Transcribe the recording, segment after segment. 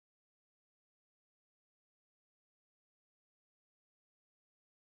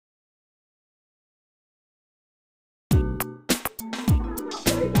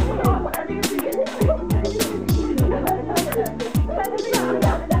Oh,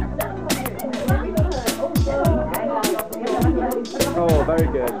 very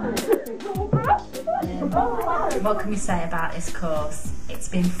good. What can we say about this course? It's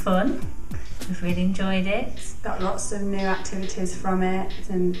been fun. We've really enjoyed it. Got lots of new activities from it,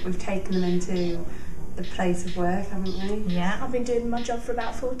 and we've taken them into the place of work, haven't we? Yeah. I've been doing my job for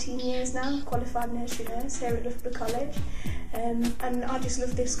about 14 years now, qualified nursery nurse here at Loughborough College, and I just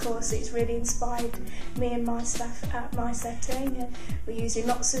love this course. It's really inspired me and my staff at my setting. We're using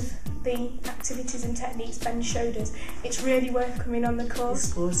lots of the activities and techniques Ben showed us. It's really worth coming on the course.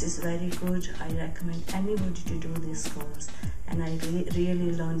 This course is very good. I recommend anybody to do this course, and I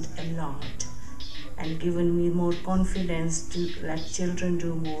really learned a lot and given me more confidence to let children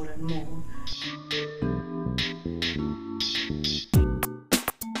do more and more.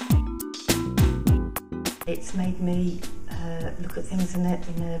 It's made me look at things in a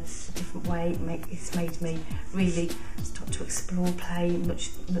different way. It's made me really start to explore play much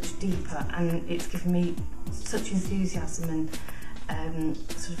deeper, and it's given me such enthusiasm and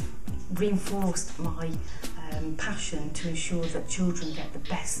sort of reinforced my passion to ensure that children get the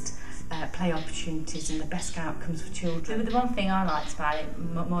best play opportunities and the best outcomes for children. The one thing I liked about it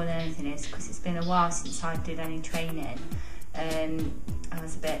more than anything is because it's been a while since I did any training. I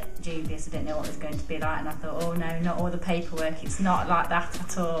was a bit dubious, I didn't know what it was going to be like, and I thought, oh no, not all the paperwork, it's not like that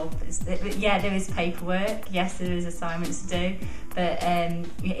at all. Yeah, there is paperwork, yes there is assignments to do, but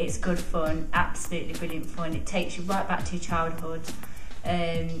it's good fun, absolutely brilliant fun. It takes you right back to your childhood,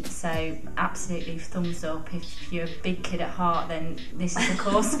 so absolutely thumbs up. If you're a big kid at heart, then this is the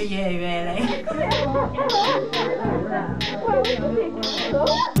course for you, really.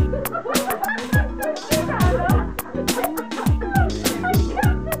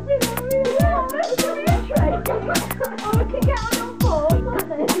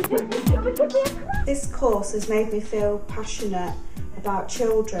 This course has made me feel passionate about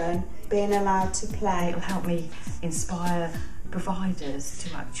children being allowed to play. It'll help me inspire providers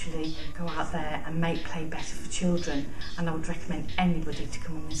to actually go out there and make play better for children, and I would recommend anybody to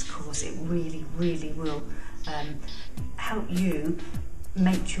come on this course. It really will help you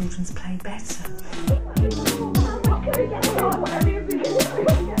make children's play better.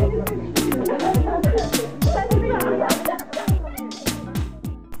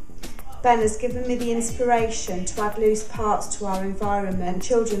 Ben has given me the inspiration to add loose parts to our environment.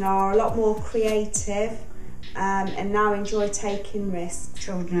 Children are a lot more creative and now enjoy taking risks.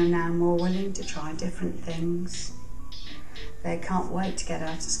 Children are now more willing to try different things. They can't wait to get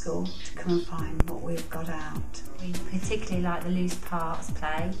out of school to come and find what we've got out. We particularly like the loose parts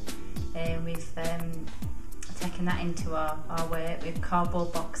play. We've taken that into our work with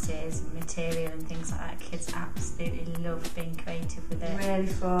cardboard boxes and material and things like that. Kids absolutely love being creative with it. Really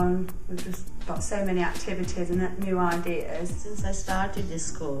fun. We've just got so many activities and new ideas. Since I started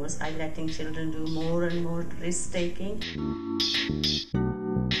this course, I'm letting children do more and more risk-taking.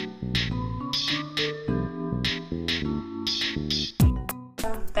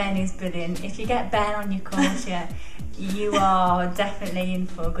 Ben is brilliant. If you get Ben on your course, you are definitely in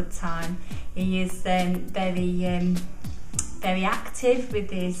for a good time. He is very active with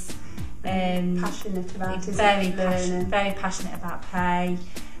his passionate about his learning. Very passionate about play,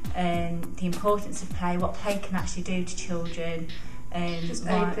 the importance of play, what play can actually do to children. Just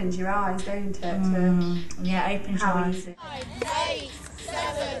opens your eyes, don't it? Yeah, opens your eyes. 9, 8,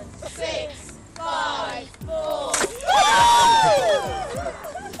 7, 6, 5, 4.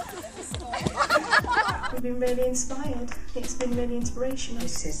 We've been really inspired. It's been really inspirational.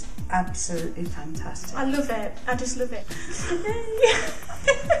 This is absolutely fantastic. I love it. I just love it.